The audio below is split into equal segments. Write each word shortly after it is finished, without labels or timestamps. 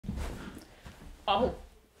Oh.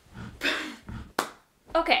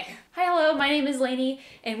 Okay. Hi, hello, my name is Lainey,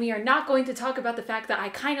 and we are not going to talk about the fact that I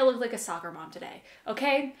kind of look like a soccer mom today,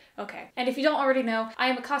 okay? Okay. And if you don't already know, I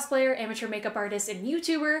am a cosplayer, amateur makeup artist, and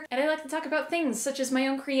YouTuber, and I like to talk about things such as my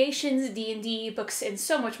own creations, D&D, books, and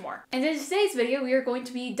so much more. And in today's video, we are going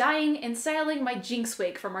to be dyeing and styling my Jinx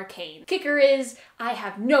wig from Arcane. Kicker is, I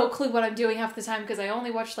have no clue what I'm doing half the time because I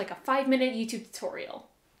only watched like a 5-minute YouTube tutorial.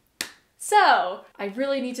 So, I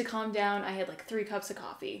really need to calm down. I had like 3 cups of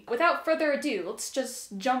coffee. Without further ado, let's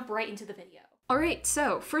just jump right into the video. Alright,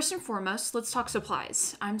 so first and foremost, let's talk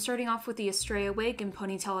supplies. I'm starting off with the Estrella wig and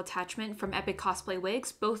ponytail attachment from Epic Cosplay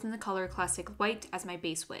wigs, both in the color classic white as my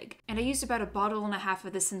base wig. And I used about 1.5 bottles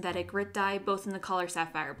of the synthetic grit dye, both in the color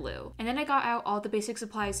sapphire blue. And then I got out all the basic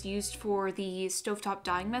supplies used for the stovetop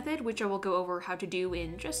dyeing method, which I will go over how to do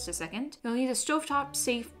in just a second. You'll need a stovetop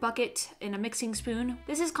safe bucket and a mixing spoon.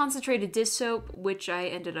 This is concentrated dish soap, which I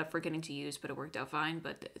ended up forgetting to use, but it worked out fine,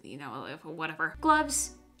 but you know, whatever.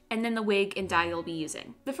 Gloves, and then the wig and dye you'll be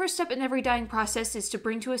using. The first step in every dyeing process is to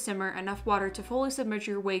bring to a simmer enough water to fully submerge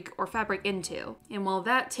your wig or fabric into. And while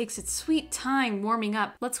that takes its sweet time warming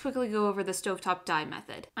up, let's quickly go over the stovetop dye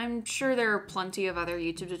method. I'm sure there are plenty of other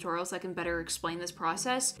YouTube tutorials that can better explain this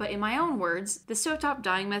process, but in my own words, the stovetop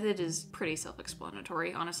dyeing method is pretty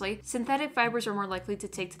self-explanatory, honestly. Synthetic fibers are more likely to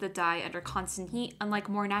take to the dye under constant heat, unlike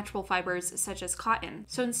more natural fibers such as cotton.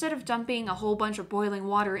 So instead of dumping a whole bunch of boiling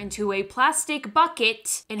water into a plastic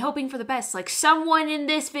bucket and hoping for the best, like someone in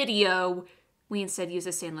this video, we instead use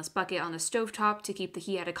a stainless bucket on the stovetop to keep the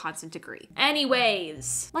heat at a constant degree.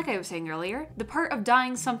 Anyways, like I was saying earlier, the part of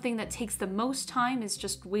dyeing something that takes the most time is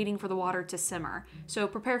just waiting for the water to simmer, so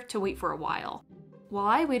prepare to wait for a while. While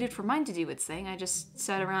I waited for mine to do its thing, I just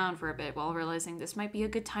sat around for a bit while realizing this might be a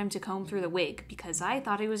good time to comb through the wig, because I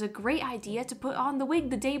thought it was a great idea to put on the wig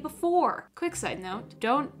the day before. Quick side note,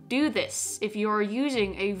 don't do this if you're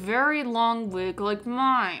using a very long wig like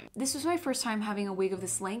mine. This was my first time having a wig of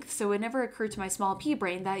this length, so it never occurred to my small pea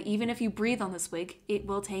brain that even if you breathe on this wig, it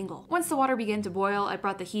will tangle. Once the water began to boil, I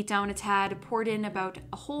brought the heat down a tad, poured in about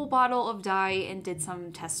a whole bottle of dye, and did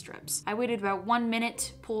some test strips. I waited about 1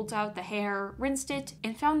 minute, pulled out the hair, rinsed it,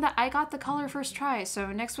 and found that I got the color first try,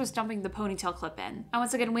 so next was dumping the ponytail clip in. I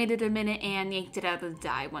once again waited a minute and yanked it out of the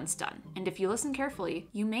dye once done. And if you listen carefully,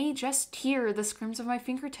 you may just hear the screams of my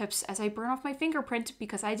fingertips as I burn off my fingerprint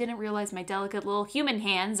because I didn't realize my delicate little human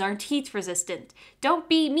hands aren't heat resistant. Don't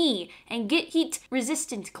be me and get heat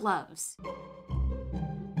resistant gloves.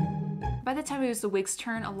 By the time it was the wig's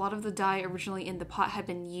turn, a lot of the dye originally in the pot had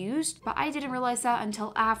been used, but I didn't realize that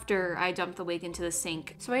until after I dumped the wig into the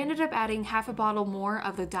sink. So I ended up adding 1/2 bottle more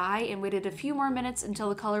of the dye and waited a few more minutes until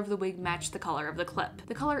the color of the wig matched the color of the clip.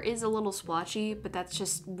 The color is a little splotchy, but that's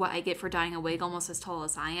just what I get for dyeing a wig almost as tall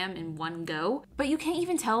as I am in one go. But you can't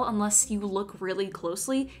even tell unless you look really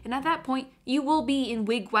closely, and at that point, you will be in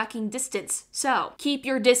wig whacking distance. So keep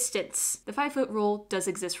your distance. The 5-foot rule does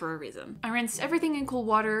exist for a reason. I rinsed everything in cool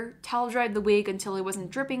water, towel dried the wig until it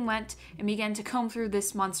wasn't dripping wet, and began to comb through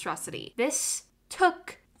this monstrosity. This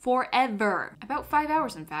took forever. About 5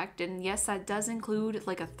 hours, in fact, and yes, that does include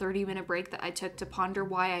like a 30-minute break that I took to ponder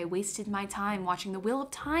why I wasted my time watching the Wheel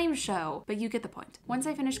of Time show, but you get the point. Once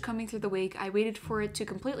I finished combing through the wig, I waited for it to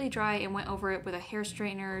completely dry and went over it with a hair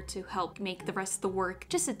straightener to help make the rest of the work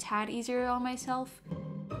just a tad easier on myself.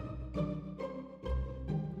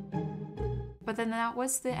 But then that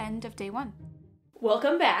was the end of day 1.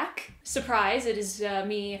 Welcome back. Surprise, it is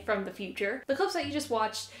me from the future. The clips that you just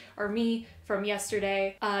watched are me from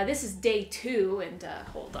yesterday. This is day 2, and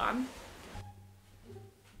hold on.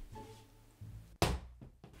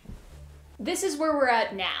 This is where we're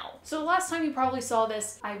at now. So the last time you probably saw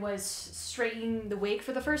this, I was straightening the wig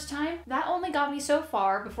for the first time. That only got me so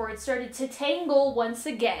far before it started to tangle once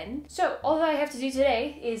again. So all that I have to do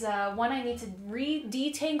today is, one, I need to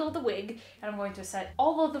detangle the wig, and I'm going to set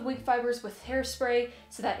all of the wig fibers with hairspray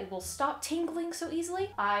so that it will stop tangling so easily.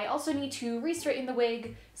 I also need to re-straighten the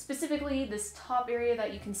wig, specifically this top area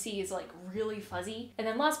that you can see is like really fuzzy. And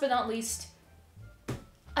then last but not least,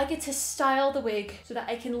 I get to style the wig so that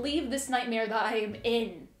I can leave this nightmare that I am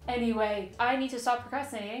in. Anyway, I need to stop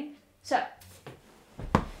procrastinating, so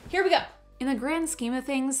here we go. In the grand scheme of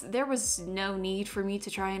things, there was no need for me to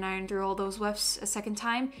try and iron through all those wefts a second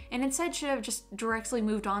time, and instead should have just directly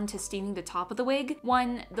moved on to steaming the top of the wig.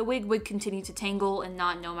 1, the wig would continue to tangle and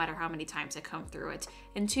not no matter how many times I comb through it.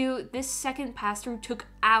 And 2, this second pass through took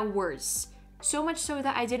hours. So much so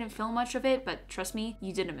that I didn't film much of it, but trust me,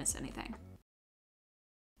 you didn't miss anything.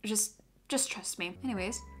 Just trust me.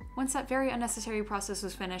 Anyways, once that very unnecessary process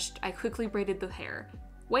was finished, I quickly braided the hair.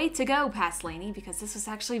 Way to go, past Lainey, because this was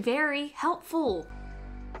actually very helpful.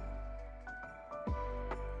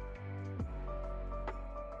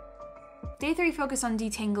 Day 3 focused on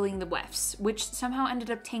detangling the wefts, which somehow ended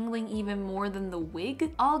up tangling even more than the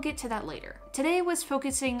wig. I'll get to that later. Today was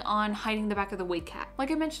focusing on hiding the back of the wig cap. Like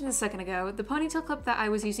I mentioned a second ago, the ponytail clip that I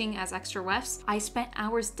was using as extra wefts, I spent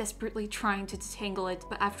hours desperately trying to detangle it,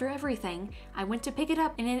 but after everything, I went to pick it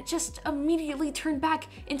up and it just immediately turned back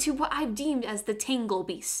into what I've deemed as the tangle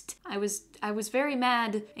beast. I was very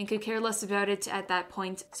mad and could care less about it at that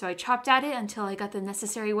point, so I chopped at it until I got the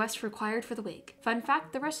necessary wefts required for the wig. Fun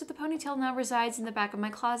fact, the rest of the ponytail now resides in the back of my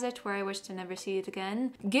closet where I wish to never see it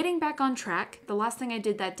again. Getting back on track, the last thing I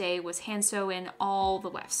did that day was hand sew in all the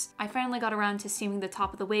wefts. I finally got around to seaming the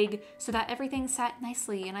top of the wig so that everything sat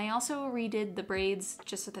nicely, and I also redid the braids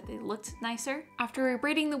just so that they looked nicer. After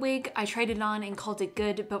braiding the wig, I tried it on and called it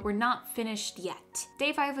good, but we're not finished yet.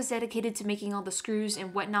 Day 5 was dedicated to making all the screws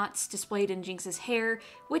and whatnots displayed in Jinx's hair,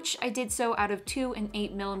 which I did so out of 2 and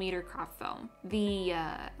 8mm craft foam. The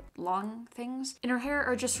long things in her hair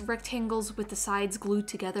are just rectangles with the sides glued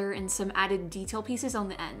together and some added detail pieces on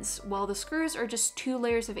the ends, while the screws are just 2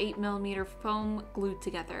 layers of 8mm foam glued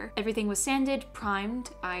together. Everything was sanded,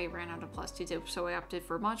 primed, I ran out of plastic tape so I opted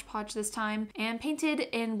for Mod Podge this time, and painted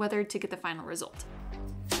and weathered to get the final result.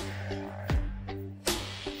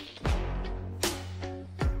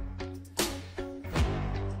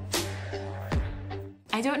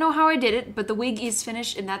 I don't know how I did it, but the wig is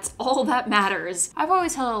finished and that's all that matters. I've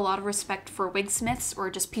always held a lot of respect for wig smiths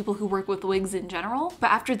or just people who work with wigs in general,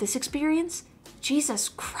 but after this experience, Jesus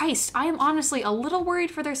Christ, I am honestly a little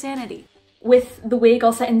worried for their sanity. With the wig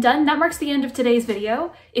all set and done, that marks the end of today's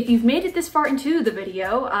video. If you've made it this far into the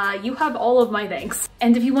video, you have all of my thanks.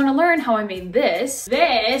 And if you want to learn how I made this,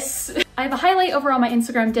 I have a highlight over on my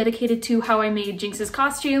Instagram dedicated to how I made Jinx's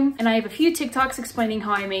costume, and I have a few TikToks explaining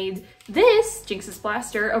how I made this, Jinx's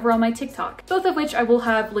blaster, over on my TikTok, both of which I will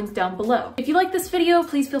have linked down below. If you like this video,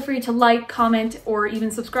 please feel free to like, comment, or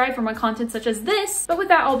even subscribe for more content such as this. But with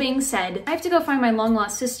that all being said, I have to go find my long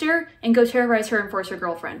lost sister and go terrorize her and force her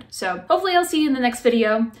girlfriend. So hopefully I'll see you in the next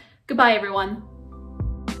video. Goodbye, everyone.